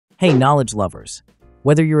Hey, knowledge lovers!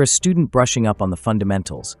 Whether you're a student brushing up on the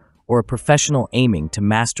fundamentals or a professional aiming to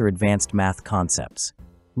master advanced math concepts,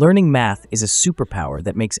 learning math is a superpower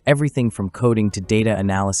that makes everything from coding to data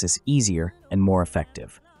analysis easier and more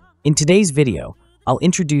effective. In today's video, I'll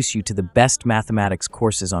introduce you to the best mathematics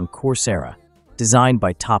courses on Coursera, designed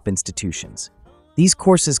by top institutions. These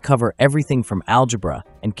courses cover everything from algebra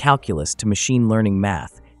and calculus to machine learning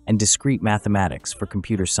math and discrete mathematics for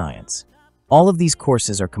computer science. All of these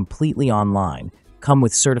courses are completely online, come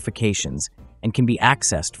with certifications, and can be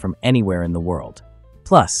accessed from anywhere in the world.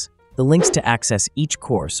 Plus, the links to access each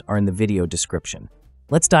course are in the video description.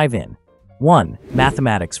 Let's dive in. 1.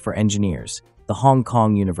 Mathematics for Engineers, the Hong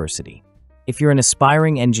Kong University. If you're an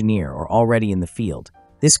aspiring engineer or already in the field,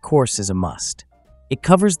 this course is a must. It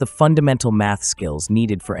covers the fundamental math skills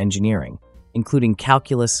needed for engineering, including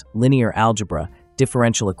calculus, linear algebra,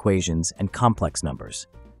 differential equations, and complex numbers.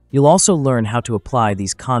 You'll also learn how to apply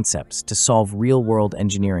these concepts to solve real-world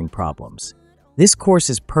engineering problems. This course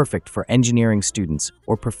is perfect for engineering students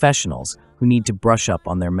or professionals who need to brush up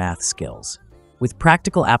on their math skills. With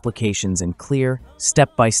practical applications and clear,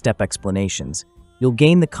 step-by-step explanations, you'll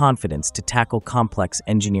gain the confidence to tackle complex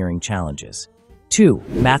engineering challenges. 2.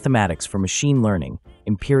 Mathematics for Machine Learning,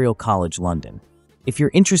 Imperial College London. If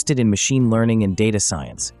you're interested in machine learning and data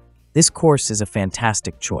science, this course is a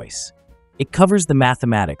fantastic choice. It covers the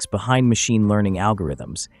mathematics behind machine learning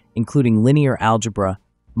algorithms, including linear algebra,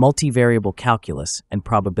 multivariable calculus, and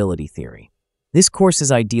probability theory. This course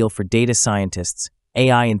is ideal for data scientists,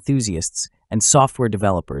 AI enthusiasts, and software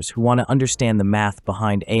developers who want to understand the math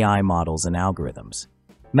behind AI models and algorithms.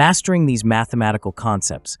 Mastering these mathematical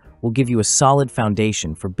concepts will give you a solid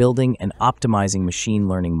foundation for building and optimizing machine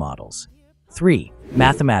learning models. 3.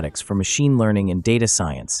 Mathematics for Machine Learning and Data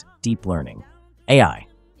Science, Deep Learning. AI.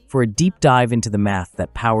 For a deep dive into the math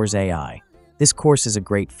that powers AI, this course is a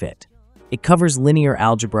great fit. It covers linear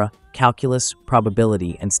algebra, calculus,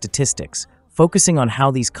 probability, and statistics, focusing on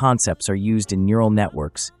how these concepts are used in neural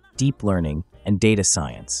networks, deep learning, and data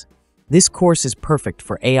science. This course is perfect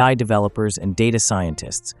for AI developers and data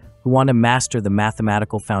scientists who want to master the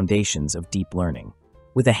mathematical foundations of deep learning.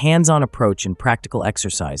 With a hands-on approach and practical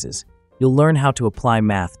exercises, you'll learn how to apply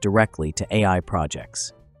math directly to AI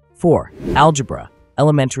projects. 4. Algebra,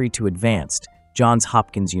 Elementary to Advanced, Johns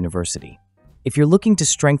Hopkins University. If you're looking to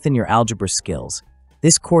strengthen your algebra skills,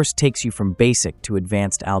 this course takes you from basic to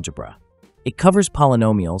advanced algebra. It covers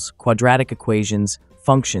polynomials, quadratic equations,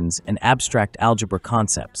 functions, and abstract algebra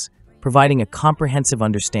concepts, providing a comprehensive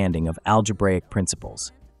understanding of algebraic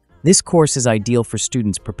principles. This course is ideal for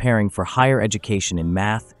students preparing for higher education in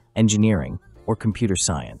math, engineering, or computer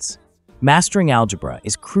science. Mastering algebra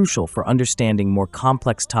is crucial for understanding more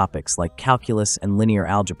complex topics like calculus and linear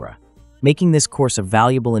algebra, making this course a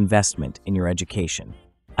valuable investment in your education.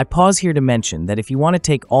 I pause here to mention that if you want to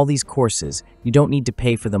take all these courses, you don't need to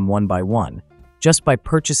pay for them one by one. Just by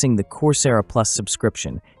purchasing the Coursera Plus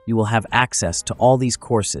subscription, you will have access to all these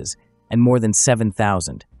courses and more than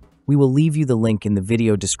 7,000. We will leave you the link in the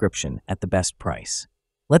video description at the best price.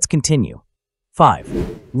 Let's continue.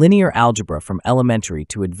 5. Linear Algebra from Elementary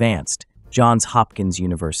to Advanced, Johns Hopkins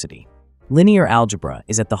University. Linear algebra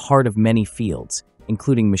is at the heart of many fields,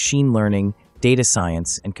 including machine learning, data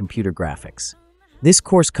science, and computer graphics. This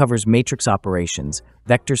course covers matrix operations,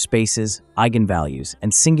 vector spaces, eigenvalues,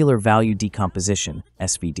 and singular value decomposition,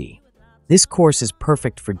 SVD. This course is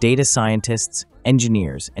perfect for data scientists,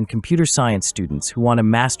 engineers, and computer science students who want to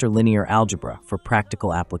master linear algebra for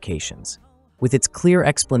practical applications. With its clear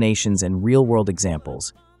explanations and real-world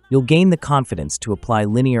examples, you'll gain the confidence to apply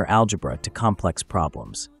linear algebra to complex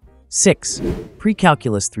problems. 6.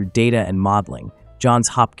 Pre-calculus through data and modeling, Johns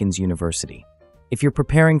Hopkins University. If you're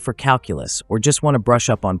preparing for calculus or just want to brush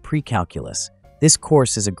up on pre-calculus, this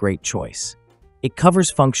course is a great choice. It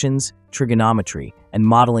covers functions, trigonometry, and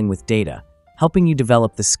modeling with data, helping you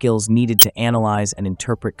develop the skills needed to analyze and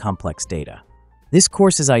interpret complex data. This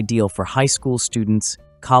course is ideal for high school students,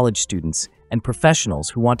 college students, and professionals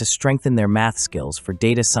who want to strengthen their math skills for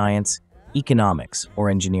data science, economics, or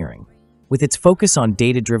engineering. With its focus on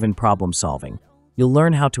data-driven problem-solving, you'll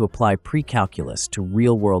learn how to apply pre-calculus to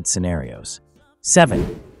real-world scenarios.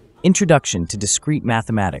 7. Introduction to Discrete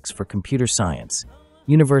Mathematics for Computer Science,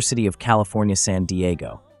 University of California, San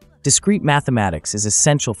Diego. Discrete mathematics is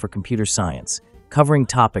essential for computer science, covering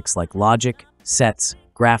topics like logic, sets,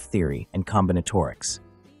 graph theory, and combinatorics.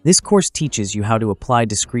 This course teaches you how to apply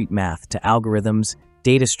discrete math to algorithms,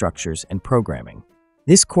 data structures, and programming.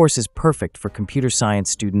 This course is perfect for computer science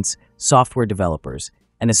students, software developers,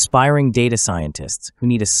 and aspiring data scientists who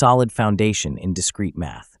need a solid foundation in discrete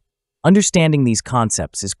math. Understanding these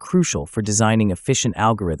concepts is crucial for designing efficient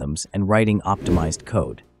algorithms and writing optimized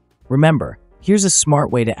code. Remember, here's a smart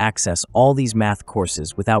way to access all these math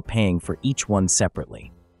courses without paying for each one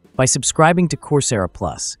separately. By subscribing to Coursera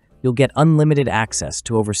Plus, you'll get unlimited access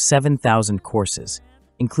to over 7,000 courses,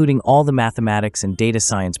 including all the mathematics and data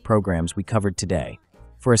science programs we covered today,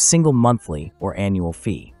 for a single monthly or annual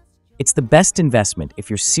fee. It's the best investment if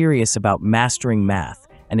you're serious about mastering math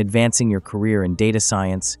and advancing your career in data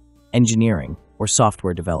science, engineering, or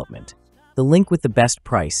software development. The link with the best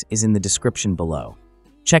price is in the description below.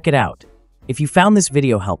 Check it out. If you found this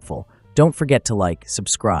video helpful, don't forget to like,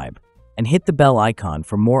 subscribe, and hit the bell icon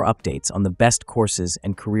for more updates on the best courses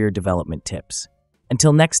and career development tips.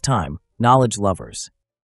 Until next time, knowledge lovers.